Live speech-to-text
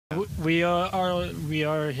We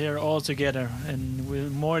are here all together, and we're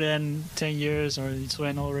more than 10 years, or it's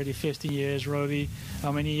when already 15 years. Rowdy,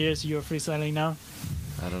 how many years you're freestyling now?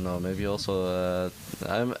 I don't know. Maybe also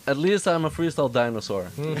I'm a freestyle dinosaur,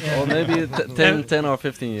 Yeah. or maybe 10 or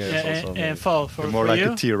 15 years. Yeah, also, and Val, for more like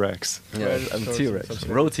you? a T-Rex. yeah, I'm T-Rex,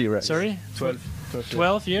 Row T-Rex. Sorry, 12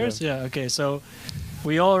 12 years. Yeah. Okay. So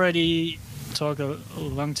we already talked a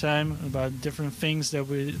long time about different things that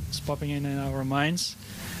is popping in our minds.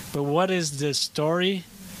 But what is the story?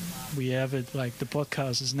 We have it like the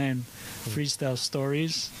podcast is named Freestyle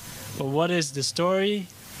Stories. But what is the story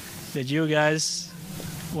that you guys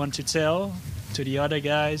want to tell to the other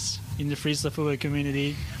guys in the freestyle football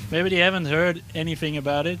community? Maybe they haven't heard anything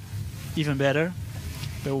about it, even better.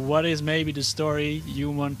 But what is maybe the story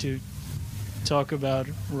you want to talk about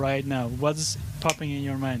right now? What's popping in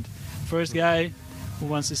your mind? First guy who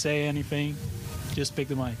wants to say anything, just pick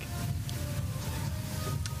the mic.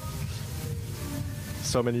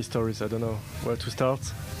 So many stories, I don't know where to start.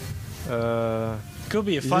 Could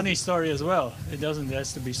be a funny story as well. It doesn't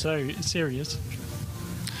have to be serious.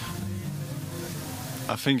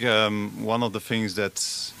 I think one of the things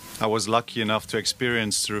that I was lucky enough to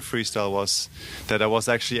experience through freestyle was that I was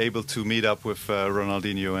actually able to meet up with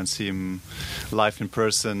Ronaldinho and see him live in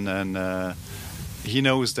person, and he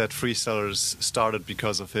knows that freestylers started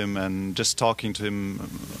because of him, and just talking to him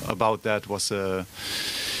about that was a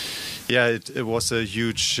it was a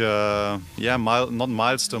huge not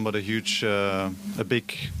milestone, but a huge a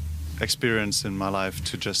big experience in my life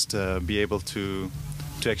to just be able to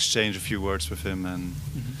exchange a few words with him, and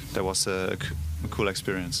that was a cool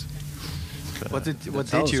experience. What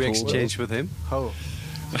did you exchange with him? How?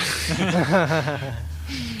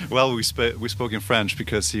 Well, we spoke in French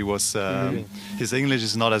because he was his English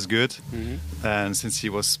is not as good, and since he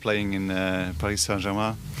was playing in Paris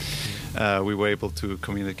Saint-Germain, we were able to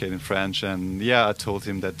communicate in French. And yeah, I told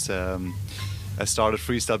him that I started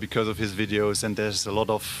freestyle because of his videos, and there's a lot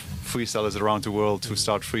of freestylers around the world who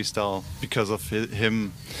start freestyle because of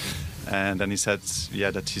him. And then he said, yeah,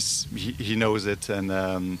 that he knows it,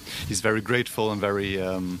 and he's very grateful and very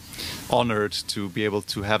honored to be able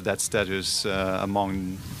to have that status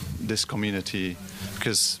among this community,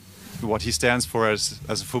 because what he stands for as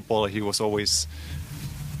a footballer, he was always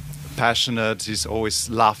passionate. He's always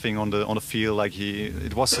laughing on the field. Like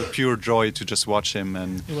it was a pure joy to just watch him,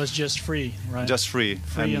 and it was just free, right? Just free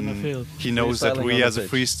and on the field. He knows that we as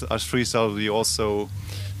freestyle, we also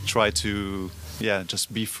try to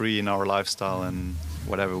just be free in our lifestyle and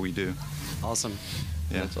whatever we do. Awesome.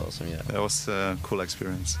 Yeah, That's awesome. Yeah, that was a cool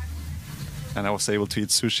experience, and I was able to eat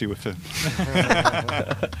sushi with him.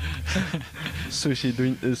 sushi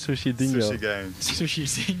dingo. Sushi game. Sushi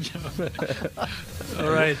dingo.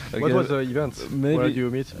 All right. Okay. What was the event? Maybe Where you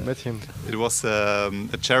met him? It was a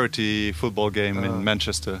charity football game in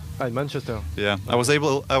Manchester. In Manchester. Yeah, I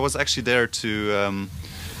was actually there to.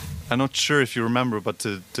 I'm not sure if you remember, but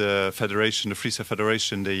the federation, the Freestyle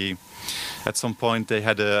Federation, at some point they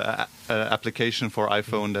had a application for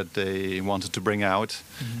iPhone that they wanted to bring out,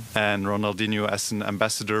 and Ronaldinho as an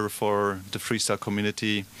ambassador for the freestyle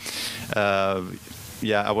community.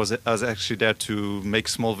 I was actually there to make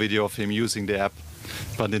a small video of him using the app.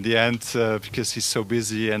 But in the end, because he's so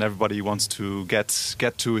busy and everybody wants to get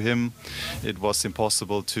to him, it was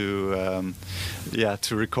impossible to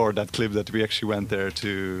record that clip that we actually went there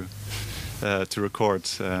to record,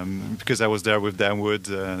 because I was there with Dan Wood,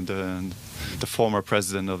 the former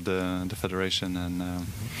president of the federation, and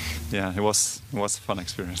it was a fun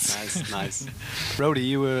experience. Nice. Rowdy,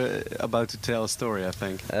 you were about to tell a story, I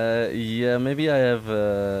think. Yeah, maybe I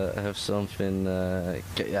have something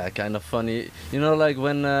kind of funny. You know, like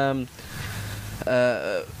when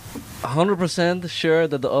 100% sure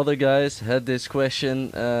that the other guys had this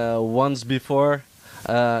question once before.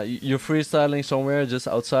 You're freestyling somewhere just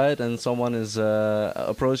outside, and someone is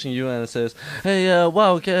approaching you and says, "Hey,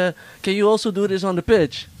 wow, can you also do this on the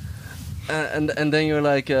pitch?" And then you're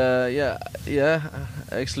like, yeah,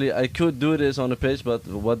 actually I could do this on the pitch, but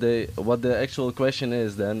what the actual question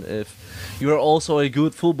is then, if you're also a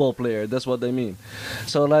good football player, that's what they mean.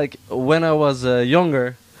 So like when I was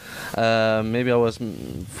younger, maybe I was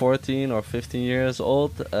 14 or 15 years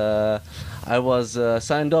old, I was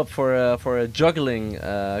signed up for a juggling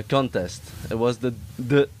contest. It was the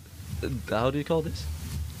how do you call this?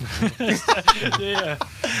 Yeah.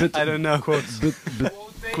 I don't know.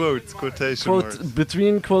 Quotation marks.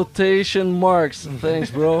 Between quotation marks.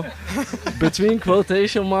 Thanks, bro. Between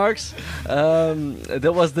quotation marks.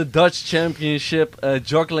 That was the Dutch Championship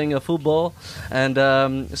juggling football, and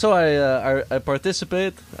so I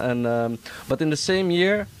participate. And but in the same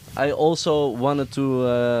year, I also wanted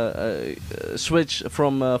to switch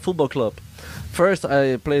from football club. First,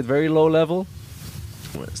 I played very low level.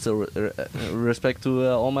 Still respect to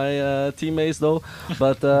all my teammates though,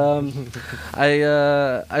 but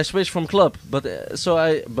I switched from club. But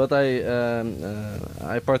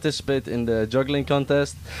I participate in the juggling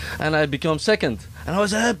contest, and I become second, and I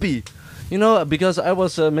was happy, you know, because I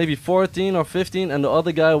was maybe 14 or 15, and the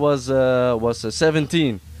other guy was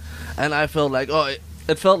 17, and I felt like, oh.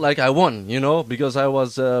 It felt like I won, you know, because I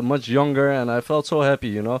was much younger, and I felt so happy,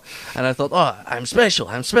 you know. And I thought, oh, I'm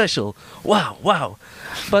special, wow, wow.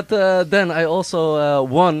 But then I also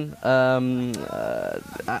won.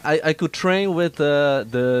 I could train with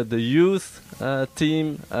the youth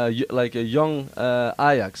team, like a young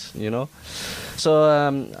Ajax, you know. So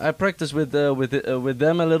I practiced with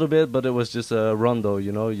them a little bit, but it was just a rondo,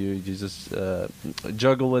 you know. You just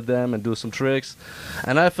juggle with them and do some tricks,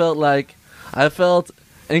 and I felt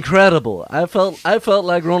incredible. I felt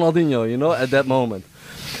like Ronaldinho, you know, at that moment.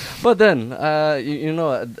 But then, you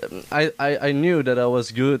know, I knew that I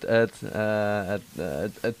was good at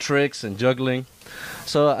tricks and juggling,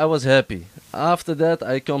 so I was happy. After that,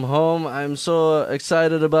 I come home. I'm so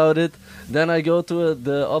excited about it. Then I go to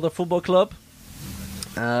the other football club.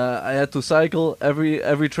 I had to cycle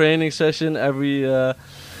every training session, every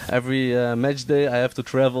match day. I have to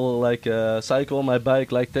travel, like cycle on my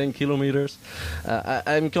bike like 10 kilometers.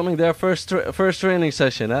 I'm coming there first training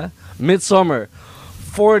session, midsummer,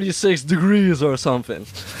 46 degrees or something.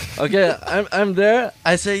 Okay, I'm there.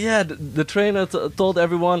 I say, yeah. The trainer told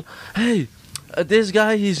everyone, hey, this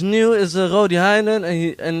guy, he's new, is Rowdy Heinen,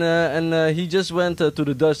 and he just went to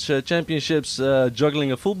the Dutch championships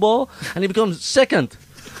juggling a football, and he becomes second.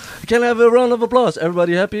 Can I have a round of applause?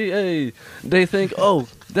 Everybody happy? Hey, they think, oh,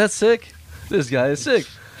 that's sick. This guy is sick.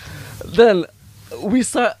 Then we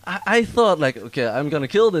start. I thought like, okay, I'm gonna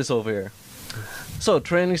kill this over here. So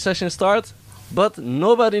training session starts, but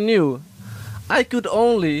nobody knew I could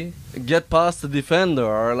only get past the defender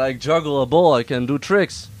or like juggle a ball. I can do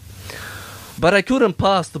tricks, but I couldn't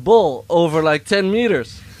pass the ball over like 10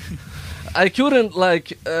 meters. I couldn't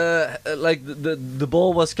like the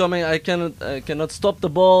ball was coming. I cannot stop the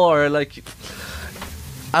ball, or like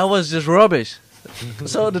I was just rubbish.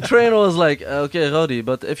 So the trainer was like, okay, Rowdy,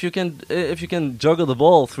 but if you can juggle the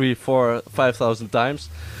ball 3, 4, 5,000 times,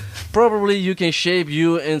 probably you can shape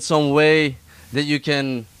you in some way that you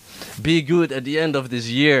can be good at the end of this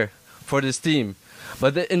year for this team.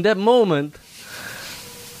 But in that moment,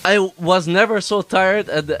 I was never so tired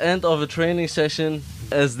at the end of a training session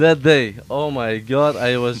as that day. Oh my God,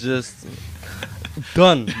 I was just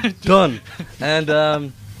done. And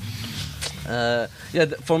yeah,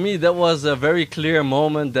 for me that was a very clear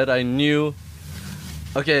moment that I knew,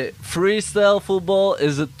 okay, freestyle football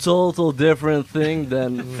is a total different thing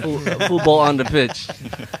than football on the pitch,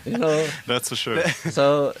 you know. That's for sure.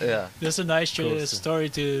 So yeah, That's a nice story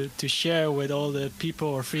to share with all the people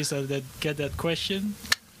or freestyle that get that question.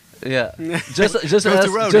 yeah. Just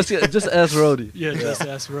ask Rowdy. Yeah, just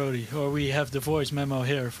ask Rowdy, or we have the voice memo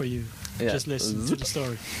here for you. Yeah. Just listen to the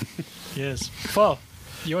story. Yes, Paul,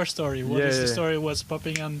 your story. What is the story? What's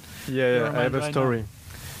popping on? Yeah, your I have mind a right story.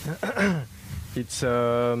 It's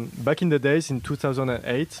back in the days in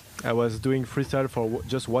 2008. I was doing freestyle for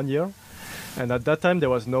just 1 year, and at that time there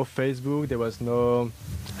was no Facebook. There was no.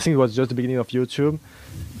 I think it was just the beginning of YouTube.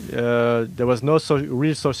 There was no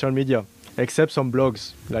real social media, except some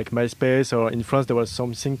blogs like MySpace, or in France there was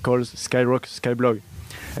something called Skyblog,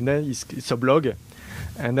 and then it's a blog.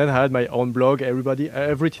 And then I had my own blog.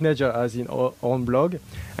 Every teenager has his own blog,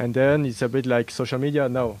 and then it's a bit like social media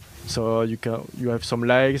now. So you have some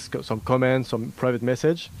likes, some comments, some private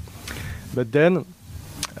message. But then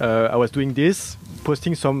I was doing this,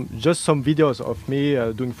 posting some videos of me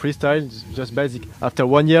doing freestyle, just basic. After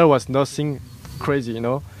 1 year was nothing crazy, you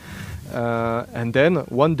know. And then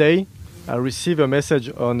one day I received a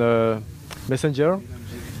message on Messenger.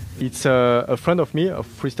 It's a friend of me, a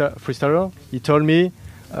freestyler. He told me,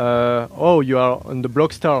 oh, you are on the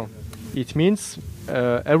Blogstar. It means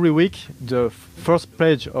every week the first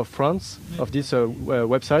page of France, of this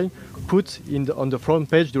website, put on the front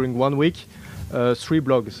page during 1 week 3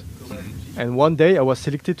 blogs. And one day I was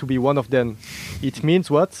selected to be one of them. It means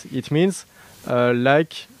what? It means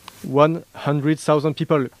like 100,000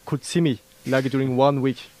 people could see me, like during 1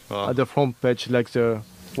 week. Wow. At the front page, like the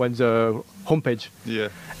homepage. Yeah.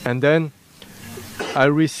 And then I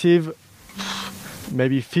receive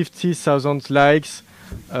maybe 50,000 likes,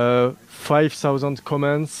 5,000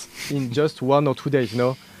 comments in just 1 or 2 days, you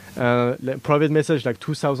know. like private message, like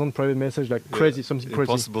 2,000 private message, like crazy, something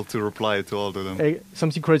crazy. Impossible to reply to all of them.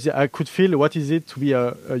 Something crazy. I could feel what is it to be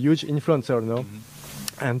a huge influencer, you know?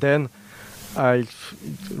 And then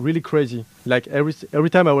really crazy. Like every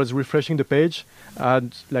time I was refreshing the page, I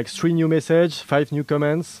had like 3 new messages, 5 new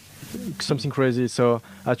comments, something crazy. So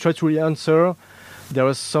I tried to answer. There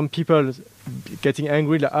was some people getting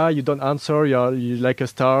angry, like, you don't answer, you like a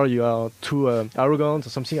star, you are too arrogant or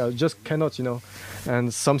something. I just cannot, you know.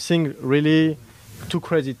 And something really too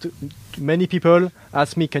crazy. Many people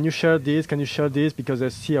asked me, can you share this? Can you share this? Because they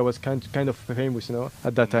see I was kind of famous, you know,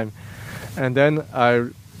 at that time. And then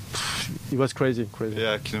it was crazy.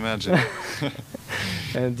 Yeah, I can imagine.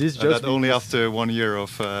 And this and that only after 1 year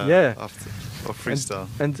of freestyle.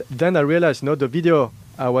 And then I realized, the video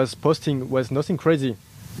I was posting was nothing crazy.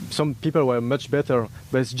 Some people were much better,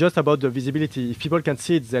 but it's just about the visibility. If people can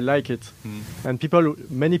see it, they like it. And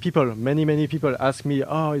many people ask me,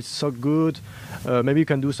 oh, it's so good. Maybe you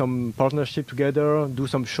can do some partnership together, do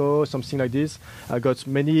some show, something like this. I got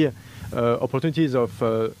many opportunities of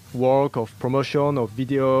work, of promotion, of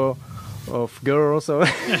video, of girls. So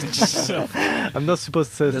I'm not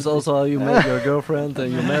supposed to say That's also how you met your girlfriend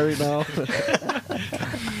and you're married now.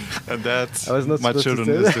 And that, my supposed children,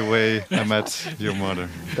 to say is the way I met your mother.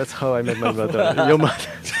 That's how I met my mother. Your mother.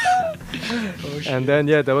 And then,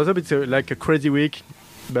 that was a bit like a crazy week.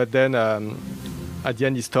 But then at the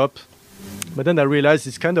end, it stopped. But then I realized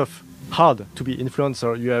it's kind of hard to be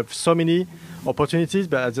influencer. You have so many opportunities,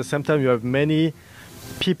 but at the same time, you have many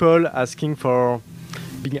people asking for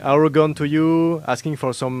being arrogant to you, asking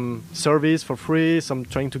for some service for free, some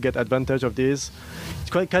trying to get advantage of this.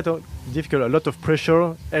 It's quite kind of difficult, a lot of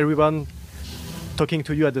pressure, everyone talking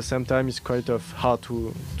to you at the same time is quite of hard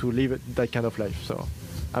to live that kind of life. So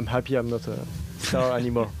I'm happy I'm not a star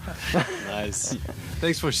anymore. Nice.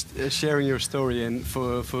 Thanks for sharing your story and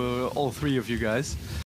for all 3 of you guys.